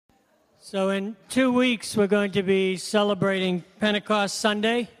So in 2 weeks, we're going to be celebrating Pentecost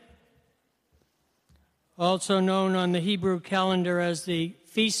Sunday, also known on the Hebrew calendar as the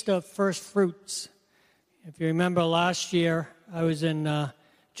Feast of First Fruits. If you remember last year, I was in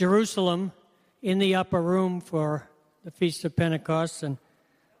Jerusalem in the upper room for the Feast of Pentecost, and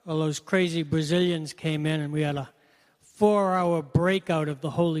all those crazy Brazilians came in, and we had a 4-hour breakout of the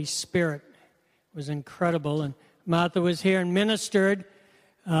Holy Spirit. It was incredible, and Martha was here and ministered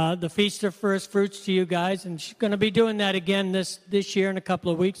the Feast of First Fruits to you guys, and she's going to be doing that again this year in a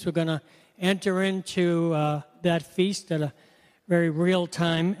couple of weeks. We're going to enter into that feast at a very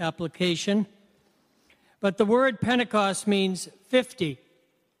real-time application. But the word Pentecost means 50.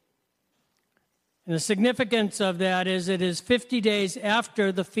 And the significance of that is it is 50 days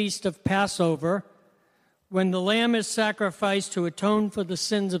after the Feast of Passover, when the lamb is sacrificed to atone for the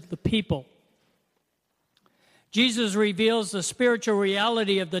sins of the people. Jesus reveals the spiritual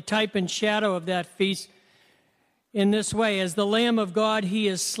reality of the type and shadow of that feast in this way. As the Lamb of God, he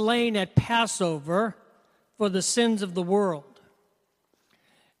is slain at Passover for the sins of the world.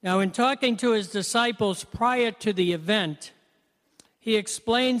 Now, in talking to his disciples prior to the event, he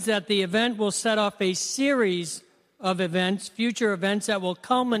explains that the event will set off a series of events, future events, that will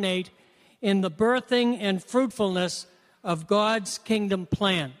culminate in the birthing and fruitfulness of God's kingdom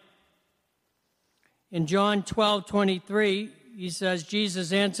plan. In John 12:23, he says,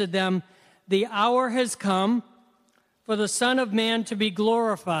 Jesus answered them, "The hour has come for the Son of Man to be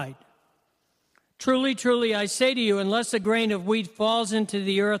glorified. Truly, truly, I say to you, unless a grain of wheat falls into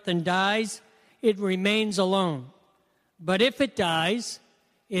the earth and dies, it remains alone. But if it dies,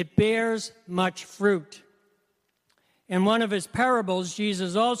 it bears much fruit." In one of his parables,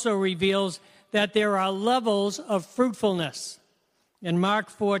 Jesus also reveals that there are levels of fruitfulness. In Mark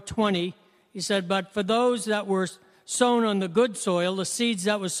 4:20, he said, "But for those that were sown on the good soil, the seeds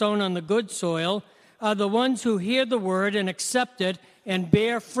that were sown on the good soil, are the ones who hear the word and accept it and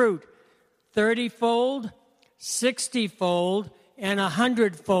bear fruit, 30-fold, 60-fold, and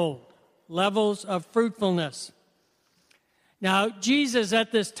 100-fold." Levels of fruitfulness. Now, Jesus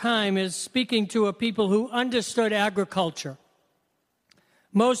at this time is speaking to a people who understood agriculture.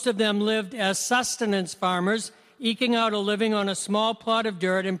 Most of them lived as sustenance farmers, eking out a living on a small plot of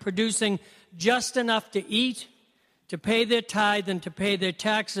dirt and producing just enough to eat, to pay their tithe, and to pay their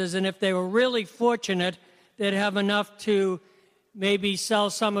taxes. And if they were really fortunate, they'd have enough to maybe sell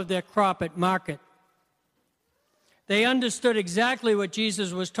some of their crop at market. They understood exactly what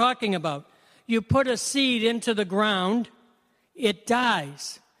Jesus was talking about. You put a seed into the ground, it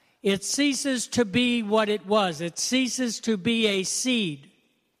dies. It ceases to be what it was. It ceases to be a seed.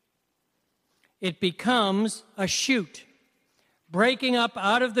 It becomes a shoot. Breaking up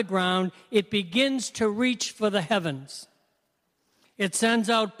out of the ground, it begins to reach for the heavens. It sends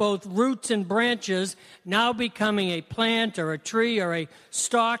out both roots and branches, now becoming a plant or a tree or a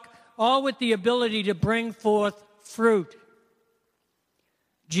stalk, all with the ability to bring forth fruit.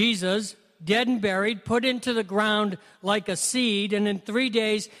 Jesus, dead and buried, put into the ground like a seed, and in 3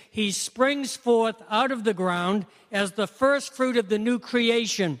 days he springs forth out of the ground as the first fruit of the new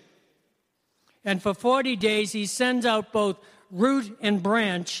creation. And for 40 days he sends out both root and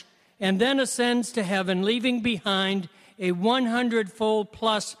branch, and then ascends to heaven, leaving behind a 100-fold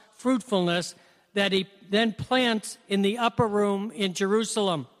plus fruitfulness that he then plants in the upper room in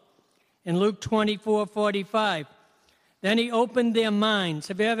Jerusalem. In Luke 24:45, then he opened their minds.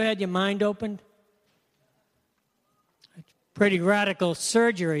 Have you ever had your mind opened? It's pretty radical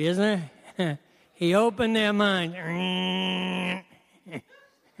surgery, isn't it? He opened their minds.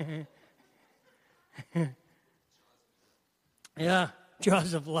 Yeah,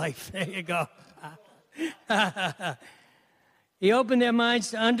 jaws of life. There you go. He opened their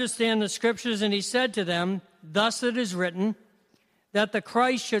minds to understand the Scriptures, and he said to them, "Thus it is written, that the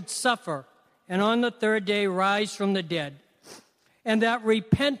Christ should suffer, and on the third day rise from the dead, and that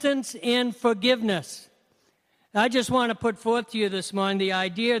repentance and forgiveness." I just want to put forth to you this morning the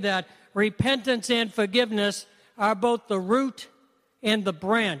idea that repentance and forgiveness are both the root and the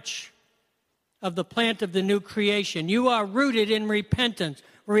branch of the plant of the new creation. You are rooted in repentance.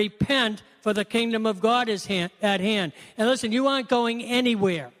 Repent, for the kingdom of God is at hand. And listen, you aren't going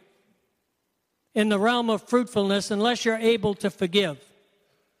anywhere in the realm of fruitfulness unless you're able to forgive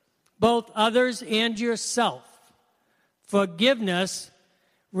both others and yourself. Forgiveness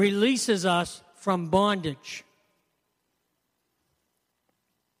releases us from bondage.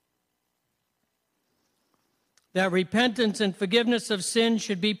 That repentance and forgiveness of sin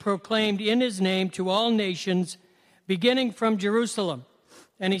should be proclaimed in his name to all nations, beginning from Jerusalem.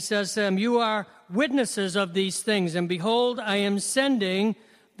 And he says to them, "You are witnesses of these things, and behold, I am sending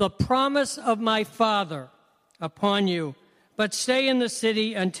the promise of my Father upon you, but stay in the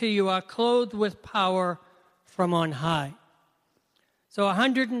city until you are clothed with power from on high. So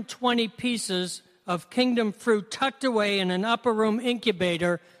 120 pieces of kingdom fruit tucked away in an upper room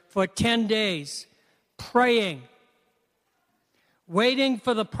incubator for 10 days, praying, waiting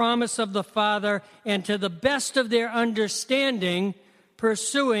for the promise of the Father, and to the best of their understanding,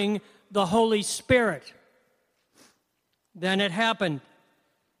 pursuing the Holy Spirit. Then it happened.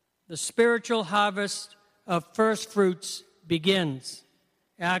 The spiritual harvest of first fruits begins.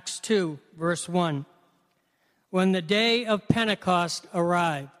 Acts 2, verse 1. When the day of Pentecost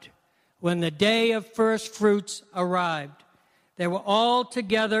arrived, when the day of first fruits arrived, they were all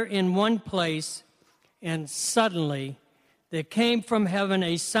together in one place, and suddenly there came from heaven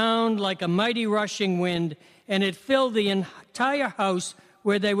a sound like a mighty rushing wind, and it filled the entire house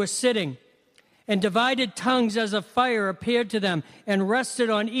where they were sitting. And divided tongues as of fire appeared to them and rested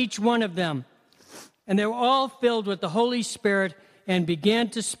on each one of them. And they were all filled with the Holy Spirit and began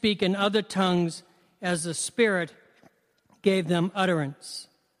to speak in other tongues as the Spirit gave them utterance.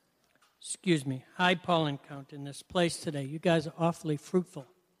 Excuse me, high pollen count in this place today. You guys are awfully fruitful.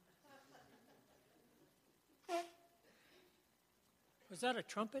 Was that a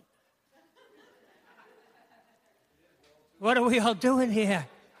trumpet? What are we all doing here?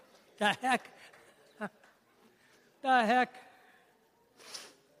 The heck? The heck?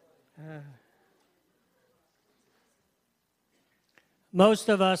 Most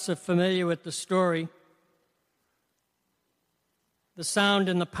of us are familiar with the story. The sound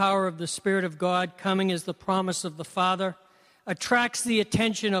and the power of the Spirit of God coming as the promise of the Father attracts the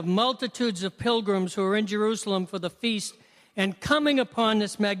attention of multitudes of pilgrims who are in Jerusalem for the feast, and coming upon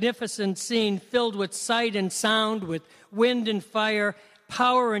this magnificent scene filled with sight and sound, with wind and fire,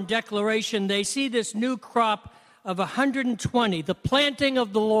 power and declaration, they see this new crop of 120, the planting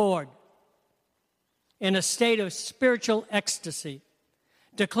of the Lord, in a state of spiritual ecstasy,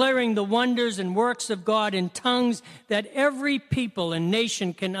 declaring the wonders and works of God in tongues that every people and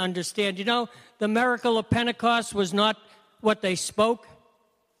nation can understand. You know, the miracle of Pentecost was not what they spoke,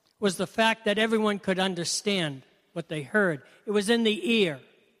 was the fact that everyone could understand what they heard. It was in the ear.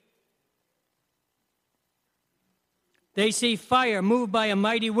 They see fire moved by a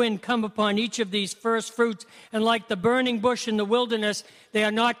mighty wind come upon each of these first fruits, and like the burning bush in the wilderness, they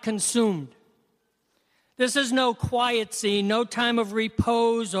are not consumed. This is no quiet scene, no time of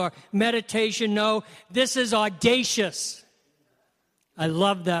repose or meditation. No, this is audacious. I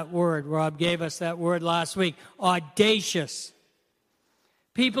love that word. Rob gave us that word last week. Audacious.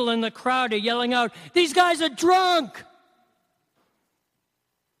 People in the crowd are yelling out, "These guys are drunk!"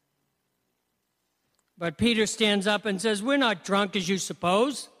 But Peter stands up and says, "We're not drunk as you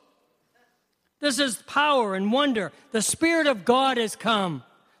suppose. This is power and wonder. The Spirit of God has come.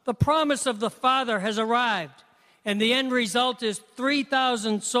 The promise of the Father has arrived." And the end result is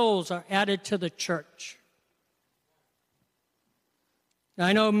 3,000 souls are added to the church. Now,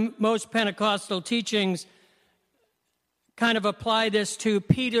 I know most Pentecostal teachings kind of apply this to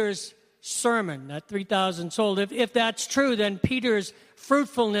Peter's sermon, that 3,000 souls. If that's true, then Peter's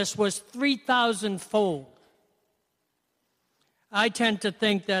fruitfulness was 3,000-fold. I tend to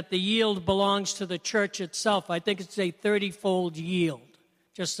think that the yield belongs to the church itself. I think it's a 30-fold yield,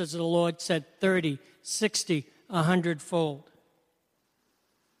 just as the Lord said 30, 60, 100-fold.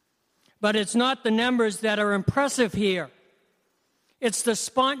 But it's not the numbers that are impressive here. It's the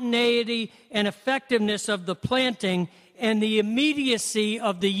spontaneity and effectiveness of the planting and the immediacy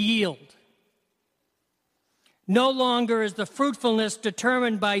of the yield. No longer is the fruitfulness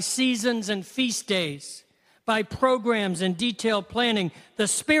determined by seasons and feast days, by programs and detailed planning. The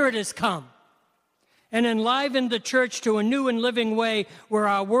Spirit has come and enlivened the church to a new and living way where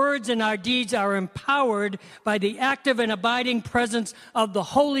our words and our deeds are empowered by the active and abiding presence of the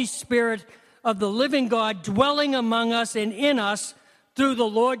Holy Spirit of the living God dwelling among us and in us through the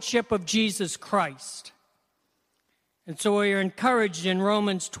Lordship of Jesus Christ. And so we are encouraged in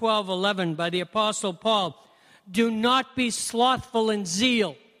Romans 12:11 by the Apostle Paul, "Do not be slothful in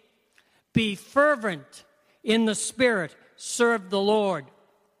zeal. Be fervent in the Spirit. Serve the Lord."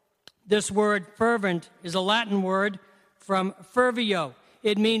 This word fervent is a Latin word from fervio.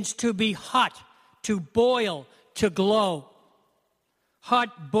 It means to be hot, to boil, to glow.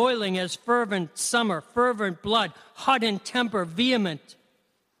 Hot, boiling as fervent summer, fervent blood, hot in temper, vehement.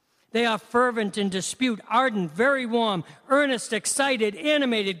 They are fervent in dispute, ardent, very warm, earnest, excited,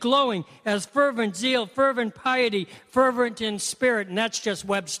 animated, glowing, as fervent zeal, fervent piety, fervent in spirit, and that's just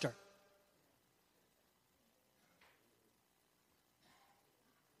Webster.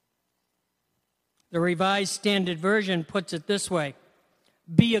 The Revised Standard Version puts it this way: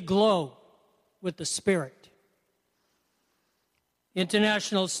 Be aglow with the Spirit.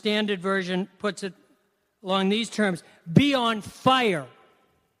 International Standard Version puts it along these terms. Be on fire.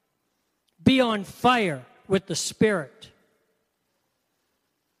 Be on fire with the Spirit.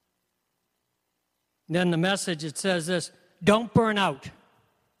 Then the Message, it says this: don't burn out.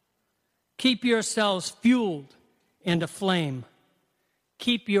 Keep yourselves fueled and aflame.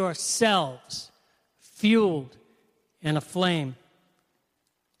 Keep yourselves fueled and aflame.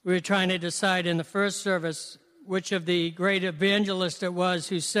 We were trying to decide in the first service which of the great evangelists it was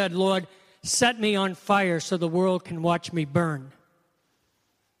who said, Lord, set me on fire so the world can watch me burn.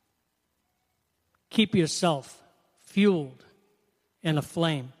 Keep yourself fueled and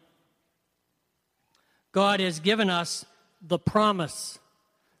aflame. God has given us the promise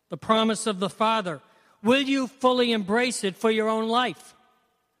of the Father. Will you fully embrace it for your own life?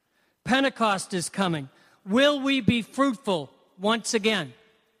 Pentecost is coming. Will we be fruitful once again?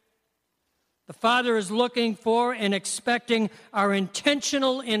 The Father is looking for and expecting our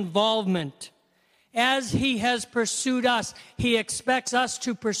intentional involvement. As He has pursued us, He expects us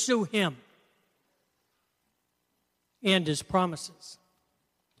to pursue Him and His promises.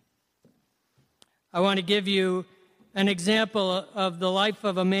 I want to give you an example of the life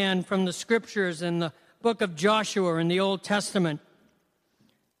of a man from the Scriptures in the book of Joshua in the Old Testament.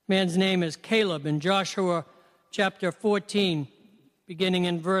 Man's name is Caleb in Joshua chapter 14, beginning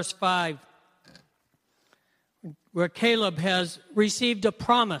in verse 5, where Caleb has received a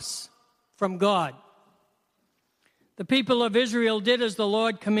promise from God. The people of Israel did as the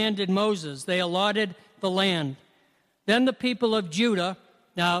Lord commanded Moses. They allotted the land. Then the people of Judah,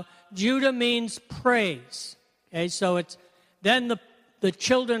 now Judah means praise. Okay, so it's then the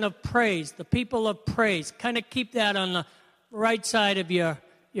children of praise, the people of praise. Kind of keep that on the right side of your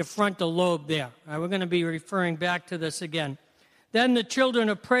frontal lobe there. All right, we're going to be referring back to this again. Then the children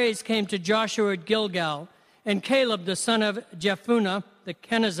of praise came to Joshua at Gilgal, and Caleb, the son of Jephunneh, the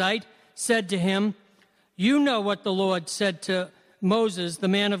Kenizzite, said to him, you know what the Lord said to Moses, the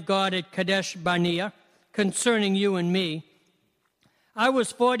man of God at Kadesh Barnea, concerning you and me. I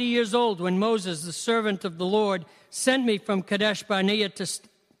was 40 years old when Moses, the servant of the Lord, sent me from Kadesh Barnea to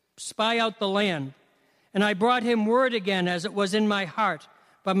spy out the land. And I brought him word again as it was in my heart,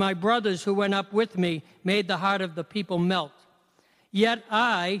 but my brothers who went up with me made the heart of the people melt. Yet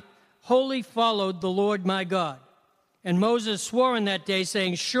I wholly followed the Lord my God. And Moses swore in that day,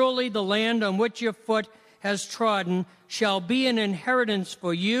 saying, surely the land on which your foot has trodden shall be an inheritance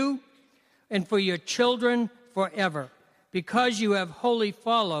for you and for your children forever, because you have wholly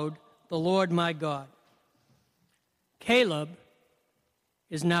followed the Lord my God. Caleb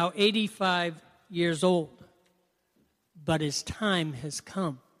is now 85 years old, but his time has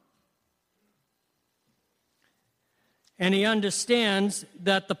come. And he understands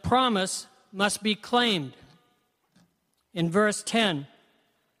that the promise must be claimed. In verse 10,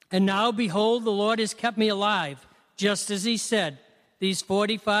 and now, behold, the Lord has kept me alive, just as He said, these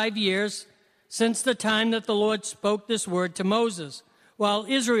 45 years since the time that the Lord spoke this word to Moses, while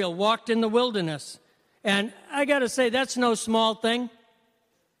Israel walked in the wilderness. And I got to say, that's no small thing.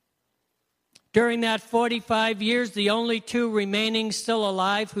 During that 45 years, the only two remaining still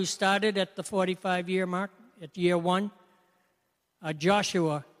alive who started at the 45-year mark, at year one, are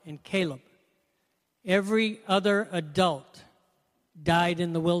Joshua and Caleb. Every other adult died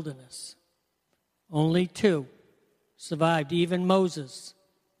in the wilderness. Only two survived. Even Moses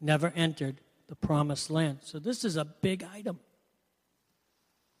never entered the promised land. So this is a big item.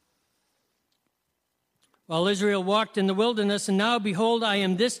 While Israel walked in the wilderness, and now behold, I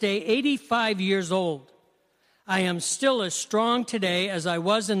am this day 85 years old. I am still as strong today as I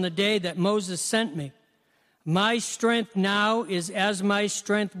was in the day that Moses sent me. My strength now is as my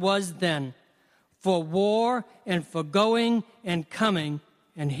strength was then, for war and for going and coming.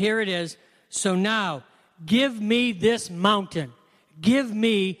 And here it is. So now, give me this mountain. Give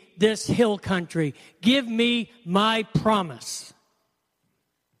me this hill country. Give me my promise.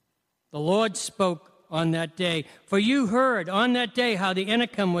 The Lord spoke on that day. For you heard on that day how the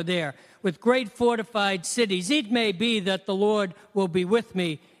Anakim were there, with great fortified cities. It may be that the Lord will be with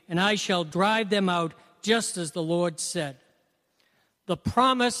me, and I shall drive them out, just as the Lord said. The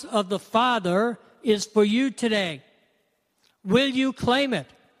promise of the Father is for you today. Will you claim it?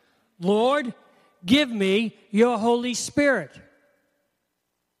 Lord, give me your Holy Spirit.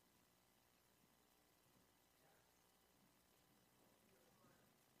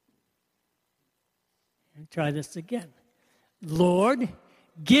 Try this again. Lord,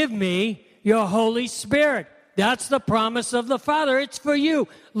 give me your Holy Spirit. That's the promise of the Father. It's for you.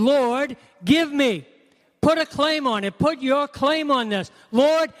 Lord, give me. Put a claim on it. Put your claim on this.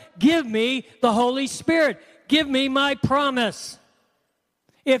 Lord, give me the Holy Spirit. Give me my promise.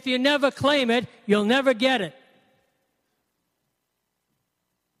 If you never claim it, you'll never get it.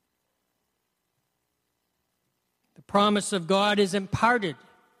 The promise of God is imparted.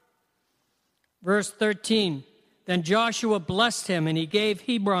 Verse 13, then Joshua blessed him, and he gave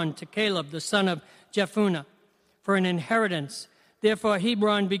Hebron to Caleb, the son of Jephunneh, for an inheritance. Therefore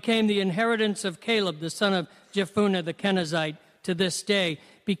Hebron became the inheritance of Caleb, the son of Jephunneh the Kenizzite, to this day,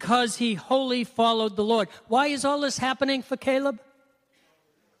 because he wholly followed the Lord. Why is all this happening for Caleb?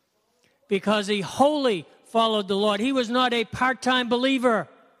 Because he wholly followed the Lord. He was not a part-time believer.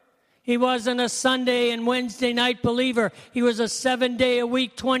 He wasn't a Sunday and Wednesday night believer. He was a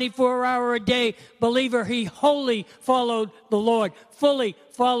 7-day-a-week, 24-hour-a-day believer. He wholly followed the Lord, fully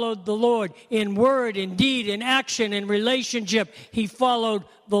followed the Lord in word, in deed, in action, in relationship. He followed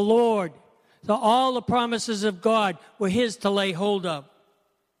the Lord. So all the promises of God were his to lay hold of.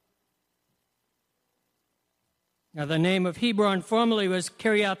 Now the name of Hebron formerly was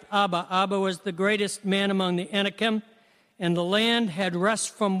Kiriath Arba. Arba was the greatest man among the Anakim, and the land had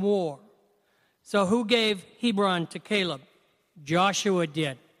rest from war. So who gave Hebron to Caleb? Joshua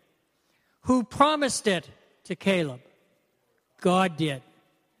did. Who promised it to Caleb? God did.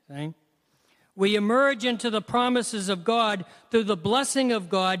 See? We emerge into the promises of God through the blessing of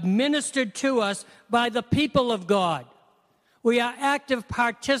God ministered to us by the people of God. We are active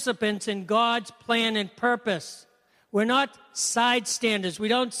participants in God's plan and purpose. We're not sidestanders. We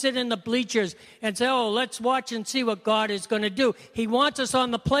don't sit in the bleachers and say, oh, let's watch and see what God is going to do. He wants us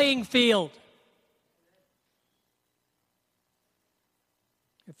on the playing field.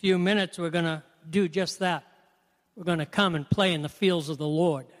 In a few minutes, we're going to do just that. We're going to come and play in the fields of the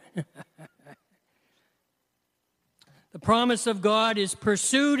Lord. The promise of God is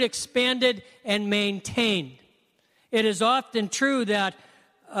pursued, expanded, and maintained. It is often true that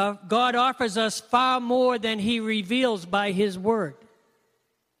God offers us far more than he reveals by his word.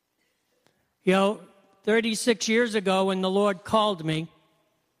 36 years ago when the Lord called me,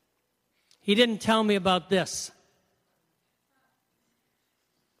 he didn't tell me about this.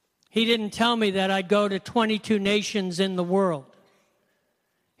 He didn't tell me that I'd go to 22 nations in the world.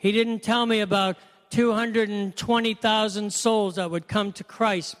 He didn't tell me about 220,000 souls that would come to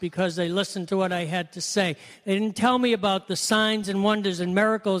Christ because they listened to what I had to say. They didn't tell me about the signs and wonders and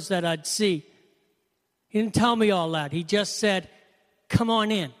miracles that I'd see. He didn't tell me all that. He just said, come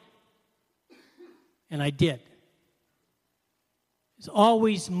on in. And I did. There's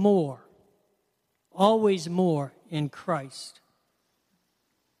always more in Christ.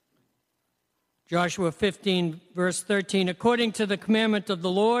 Joshua 15, verse 13, according to the commandment of the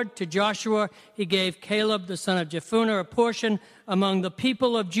Lord, to Joshua he gave Caleb, the son of Jephunneh, a portion among the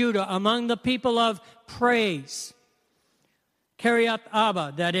people of Judah, among the people of praise. Kiriath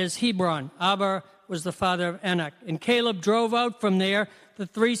Arba, that is Hebron. Arba was the father of Anak. And Caleb drove out from there the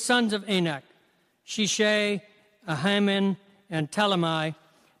 3 sons of Anak, Shishai, Ahiman, and Talmai,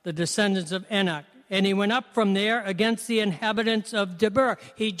 the descendants of Anak. And he went up from there against the inhabitants of Debir.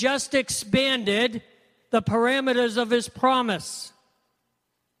 He just expanded the parameters of his promise.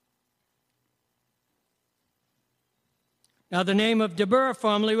 Now the name of Debir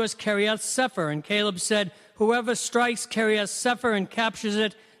formerly was Kiriath Sepher. And Caleb said, whoever strikes Kiriath Sepher and captures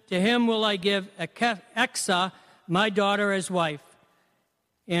it, to him will I give Exah, my daughter, as wife.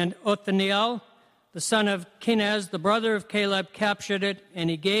 And Othniel, the son of Kenaz, the brother of Caleb, captured it, and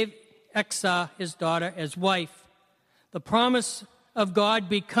he gave Exah, his daughter, as wife. The promise of God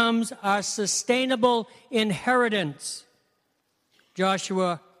becomes our sustainable inheritance.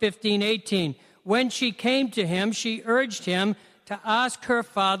 Joshua 15:18. When she came to him, she urged him to ask her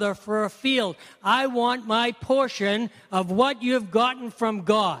father for a field. I want my portion of what you've gotten from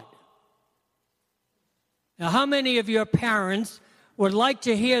God. Now, how many of your parents would like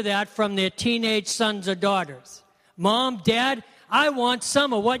to hear that from their teenage sons or daughters? Mom, Dad, I want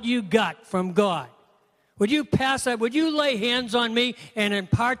some of what you got from God. Would you pass that? Would you lay hands on me and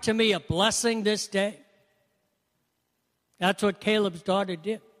impart to me a blessing this day? That's what Caleb's daughter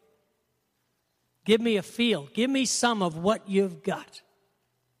did. Give me a field. Give me some of what you've got.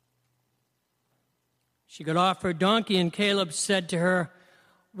 She got off her donkey, and Caleb said to her,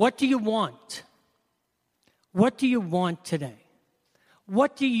 what do you want? What do you want today?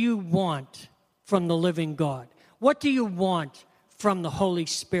 What do you want from the living God? What do you want from the Holy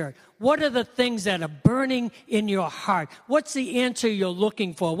Spirit? What are the things that are burning in your heart? What's the answer you're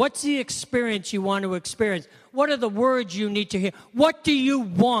looking for? What's the experience you want to experience? What are the words you need to hear? What do you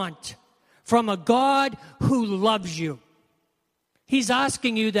want from a God who loves you? He's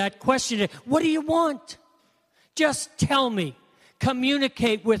asking you that question. What do you want? Just tell me,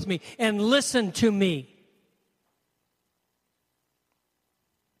 communicate with me, and listen to me.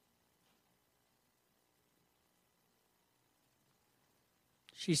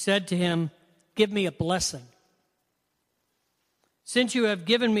 She said to him, give me a blessing. Since you have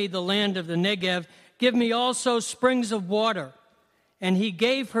given me the land of the Negev, give me also springs of water. And he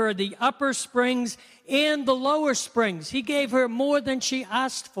gave her the upper springs and the lower springs. He gave her more than she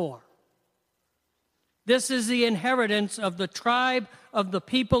asked for. This is the inheritance of the tribe of the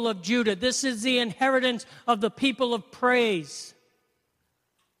people of Judah. This is the inheritance of the people of praise,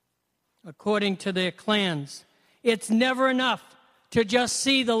 according to their clans. It's never enough to just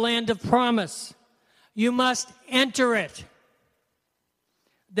see the land of promise. You must enter it.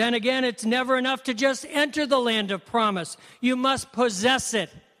 Then again, it's never enough to just enter the land of promise. You must possess it.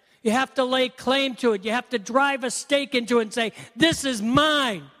 You have to lay claim to it. You have to drive a stake into it and say, this is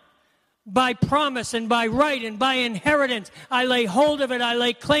mine. By promise and by right and by inheritance, I lay hold of it, I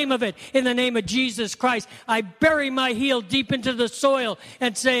lay claim of it in the name of Jesus Christ. I bury my heel deep into the soil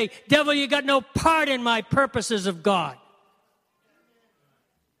and say, devil, you got no part in my purposes of God.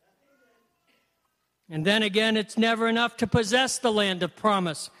 And then again, it's never enough to possess the land of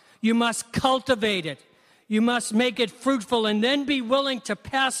promise. You must cultivate it. You must make it fruitful and then be willing to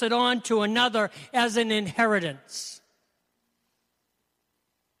pass it on to another as an inheritance.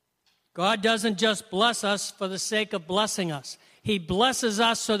 God doesn't just bless us for the sake of blessing us. He blesses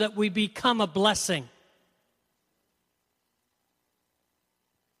us so that we become a blessing.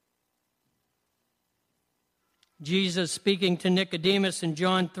 Jesus, speaking to Nicodemus in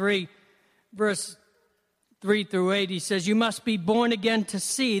John 3, verse 3 through 8, he says, you must be born again to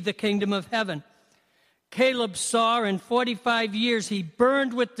see the kingdom of heaven. Caleb saw in 45 years, he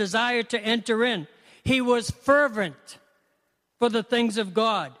burned with desire to enter in. He was fervent for the things of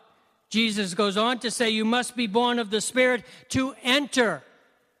God. Jesus goes on to say, you must be born of the Spirit to enter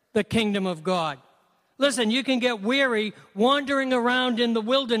the kingdom of God. Listen, you can get weary wandering around in the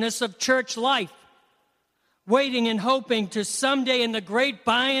wilderness of church life, waiting and hoping to someday in the great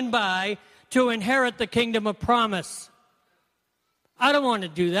by and by to inherit the kingdom of promise. I don't want to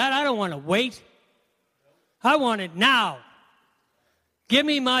do that. I don't want to wait. I want it now. Give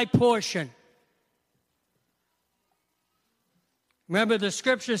me my portion. Remember, the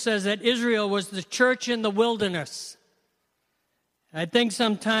scripture says that Israel was the church in the wilderness. I think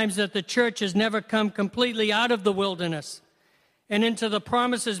sometimes that the church has never come completely out of the wilderness and into the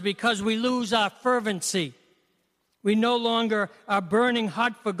promises because we lose our fervency. We no longer are burning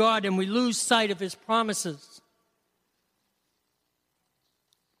hot for God, and we lose sight of His promises.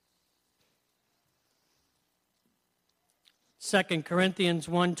 Second Corinthians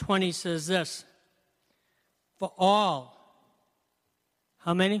 1:20 says this, for all,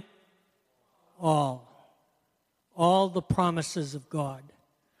 how many? All the promises of God.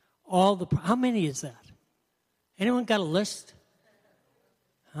 How many is that? Anyone got a list?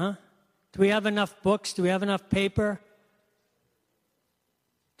 Huh? Do we have enough books? Do we have enough paper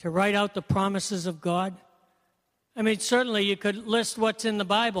to write out the promises of God? I mean, certainly you could list what's in the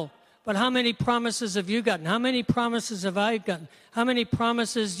Bible, but how many promises have you gotten? How many promises have I gotten? How many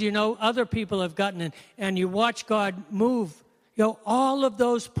promises do you know other people have gotten? And you watch God move. You know, all of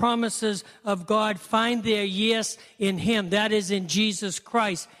those promises of God find their yes in Him. That is in Jesus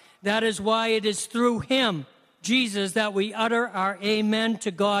Christ. That is why it is through Him, Jesus, that we utter our amen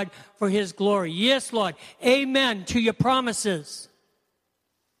to God for His glory. Yes, Lord, amen to your promises.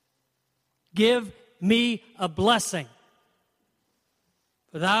 Give me a blessing.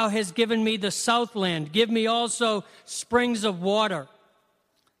 For thou hast given me the southland. Give me also springs of water.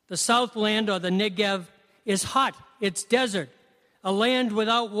 The southland, or the Negev, is hot. It's desert. A land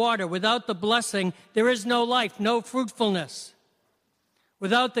without water, without the blessing, there is no life, no fruitfulness.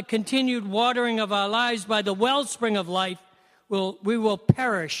 Without the continued watering of our lives by the wellspring of life, we will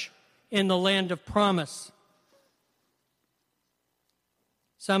perish in the land of promise.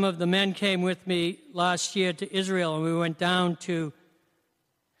 Some of the men came with me last year to Israel, and we went down to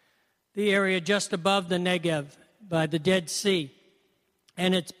the area just above the Negev by the Dead Sea.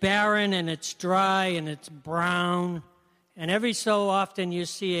 And it's barren, and it's dry, and it's brown. And every so often you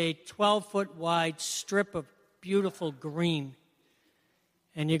see a 12-foot wide strip of beautiful green.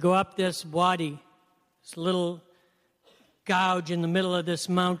 And you go up this wadi, this little gouge in the middle of this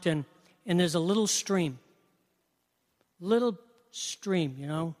mountain, and there's a little stream. Little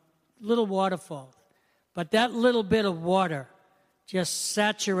stream, little waterfall. But that little bit of water just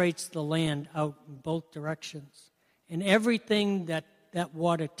saturates the land out in both directions. And everything that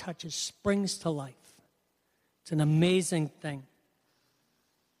water touches springs to life. It's an amazing thing.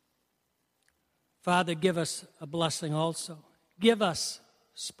 Father, give us a blessing also. Give us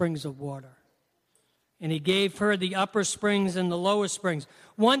springs of water. And he gave her the upper springs and the lower springs.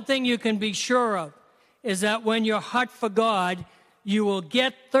 One thing you can be sure of is that when you're hot for God, you will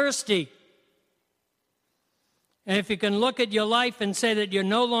get thirsty. And if you can look at your life and say that you're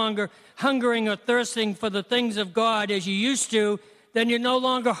no longer hungering or thirsting for the things of God as you used to, then you're no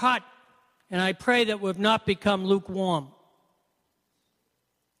longer hot. And I pray that we've not become lukewarm.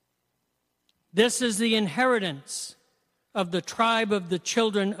 This is the inheritance of the tribe of the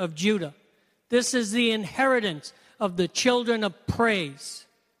children of Judah. This is the inheritance of the children of praise.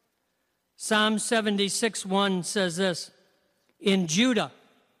 Psalm 76:1 says this, in Judah,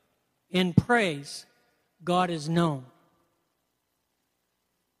 in praise, God is known.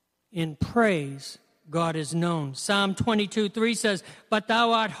 In praise, God is known. Psalm 22:3 says, but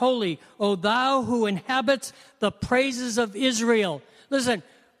thou art holy, O thou who inhabits the praises of Israel. Listen,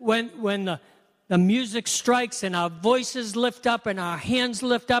 when the music strikes and our voices lift up and our hands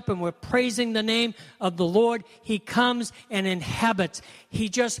lift up and we're praising the name of the Lord, he comes and inhabits. He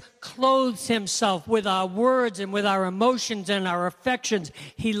just clothes himself with our words and with our emotions and our affections.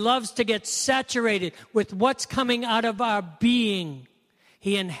 He loves to get saturated with what's coming out of our being.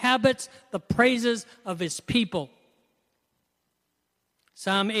 He inhabits the praises of his people.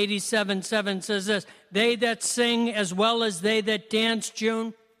 Psalm 87:7 says this, they that sing as well as they that dance,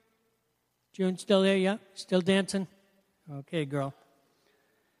 June. June, still there, yeah? Still dancing? Okay, girl.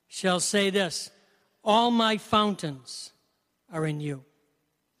 Shall say this, all my fountains are in you.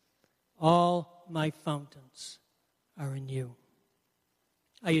 All my fountains are in you.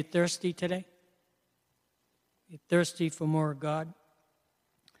 Are you thirsty today? Are you thirsty for more of God?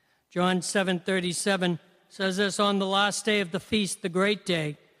 John 7:37 says this, on the last day of the feast, the great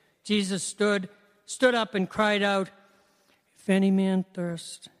day, Jesus stood up and cried out, if any man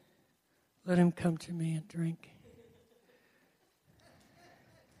thirst, let him come to me and drink.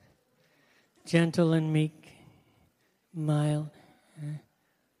 Gentle and meek, mild.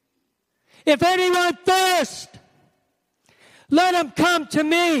 If anyone thirst, let him come to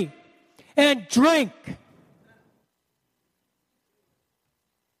me and drink.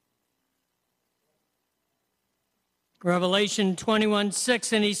 Revelation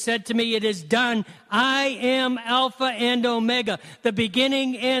 21:6, and he said to me, it is done. I am Alpha and Omega, the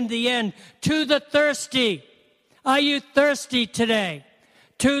beginning and the end. To the thirsty, are you thirsty today?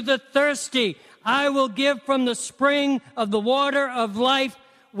 To the thirsty, I will give from the spring of the water of life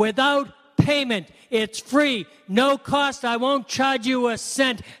without payment. It's free, no cost. I won't charge you a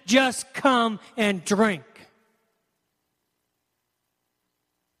cent. Just come and drink.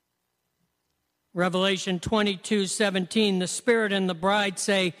 Revelation 22:17, the Spirit and the bride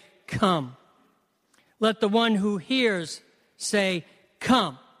say, come. Let the one who hears say,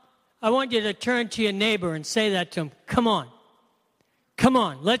 come. I want you to turn to your neighbor and say that to him. Come on. Come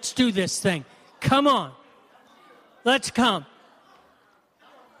on. Let's do this thing. Come on. Let's come.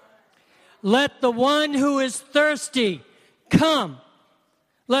 Let the one who is thirsty come.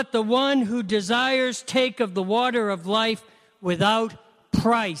 Let the one who desires take of the water of life without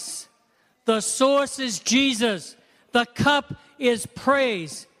price. The source is Jesus. The cup is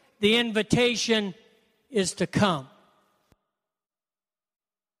praise. The invitation is to come.